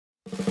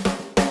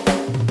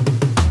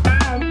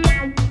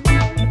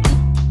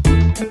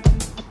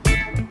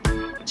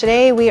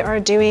Today we are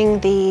doing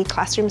the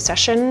classroom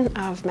session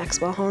of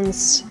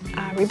Maxwel's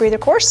Rebreather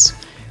course.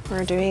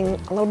 We're doing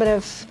a little bit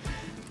of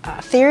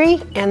theory,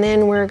 and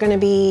then we're going to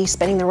be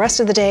spending the rest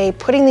of the day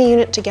putting the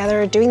unit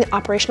together, doing the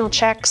operational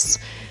checks,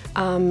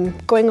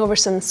 going over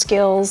some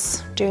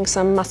skills, doing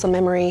some muscle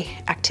memory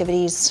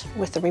activities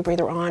with the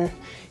Rebreather on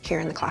here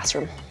in the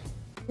classroom.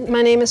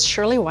 My name is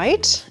Shirley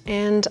White,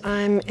 and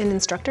I'm an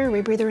instructor,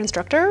 Rebreather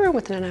instructor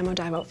with Nanaimo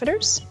Dive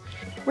Outfitters.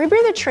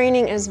 Rebreather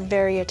training is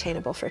very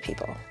attainable for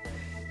people.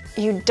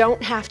 You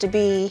don't have to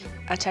be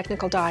a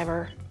technical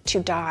diver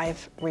to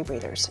dive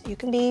rebreathers. You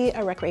can be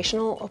a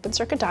recreational open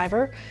circuit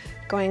diver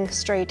going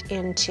straight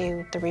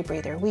into the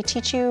rebreather. We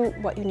teach you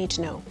what you need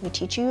to know. We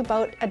teach you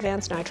about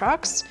advanced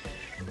nitrox.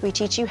 We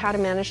teach you how to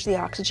manage the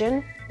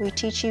oxygen. We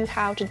teach you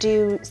how to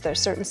do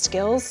certain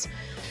skills.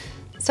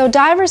 So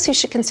divers who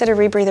should consider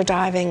rebreather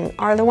diving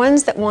are the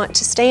ones that want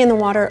to stay in the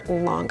water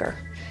longer.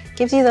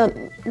 Gives you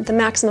the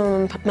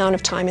maximum amount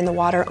of time in the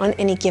water on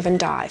any given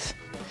dive.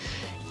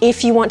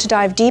 If you want to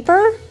dive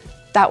deeper,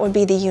 that would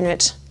be the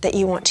unit that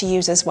you want to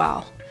use as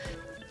well.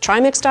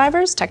 Trimix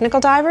divers, technical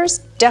divers,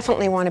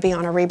 definitely want to be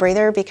on a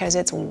rebreather because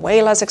it's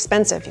way less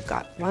expensive. You've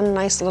got one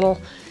nice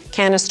little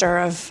canister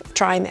of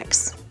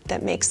Trimix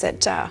that makes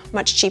it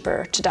much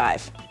cheaper to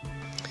dive.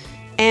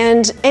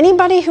 And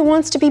anybody who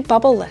wants to be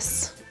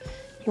bubbleless,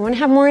 you want to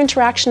have more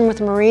interaction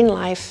with marine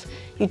life,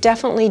 you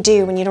definitely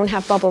do when you don't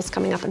have bubbles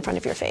coming up in front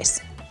of your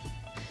face.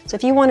 So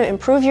if you want to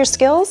improve your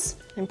skills,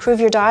 improve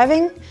your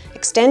diving,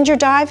 extend your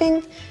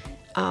diving,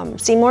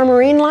 see more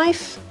marine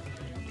life,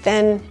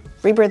 then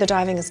rebreather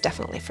diving is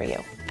definitely for you,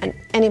 and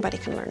anybody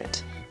can learn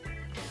it.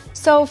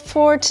 So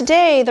for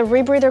today, the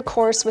rebreather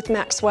course with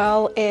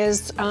Maxwel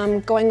is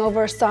going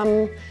over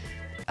some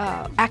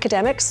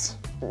academics.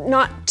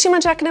 Not too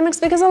much academics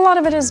because a lot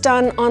of it is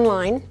done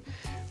online,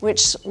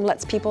 which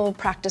lets people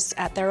practice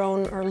at their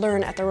own or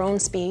learn at their own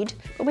speed.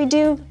 But we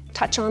do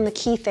touch on the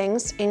key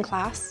things in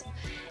class.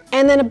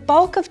 And then a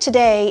bulk of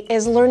today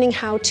is learning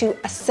how to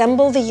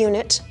assemble the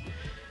unit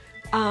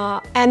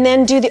and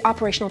then do the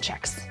operational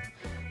checks.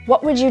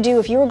 What would you do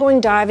if you were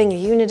going diving,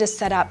 your unit is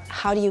set up,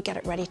 how do you get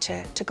it ready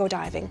to go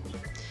diving?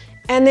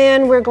 And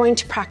then we're going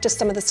to practice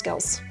some of the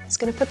skills. It's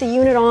going to put the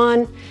unit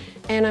on,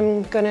 and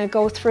I'm going to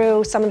go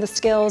through some of the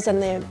skills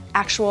and the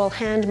actual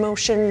hand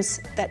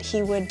motions that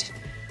he would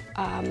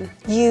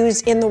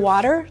use in the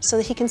water so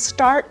that he can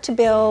start to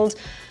build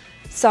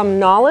some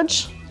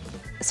knowledge,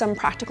 some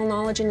practical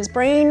knowledge in his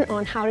brain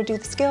on how to do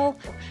the skill.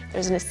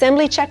 There's an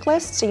assembly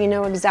checklist so you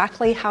know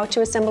exactly how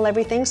to assemble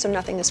everything so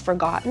nothing is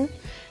forgotten.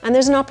 And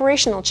there's an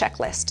operational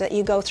checklist that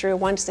you go through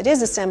once it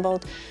is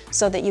assembled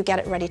so that you get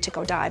it ready to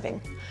go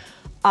diving.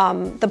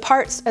 The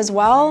parts as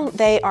well,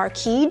 they are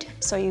keyed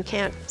so you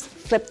can't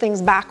flip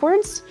things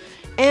backwards.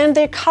 And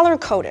they're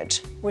color-coded,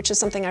 which is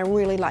something I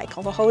really like.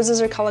 All the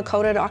hoses are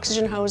color-coded,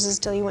 oxygen hoses,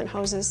 diluent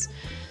hoses.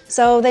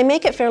 So they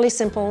make it fairly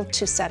simple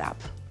to set up.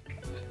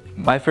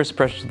 My first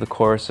impression of the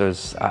course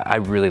is I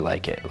really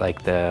like it.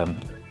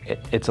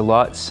 It's a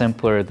lot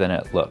simpler than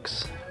it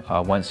looks.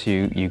 Once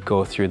you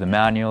go through the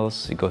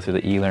manuals, you go through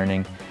the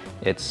e-learning,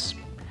 it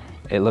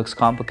looks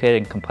complicated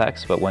and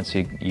complex, but once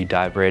you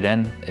dive right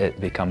in, it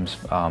becomes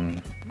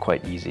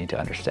quite easy to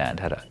understand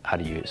how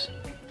to use.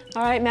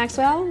 All right,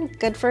 Maxwel,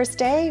 good first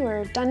day.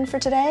 We're done for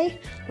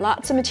today.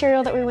 Lots of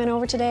material that we went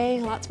over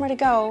today, lots more to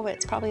go.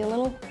 It's probably a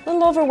little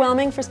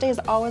overwhelming. First day is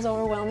always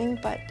overwhelming,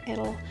 but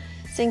it'll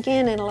sink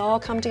in and it'll all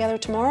come together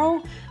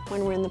tomorrow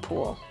when we're in the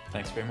pool.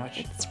 Thanks very much.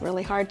 It's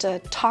really hard to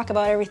talk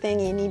about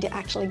everything. You need to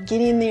actually get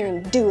in there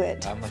and do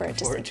it for it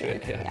to sink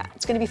in. Yeah,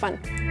 it's going to be fun.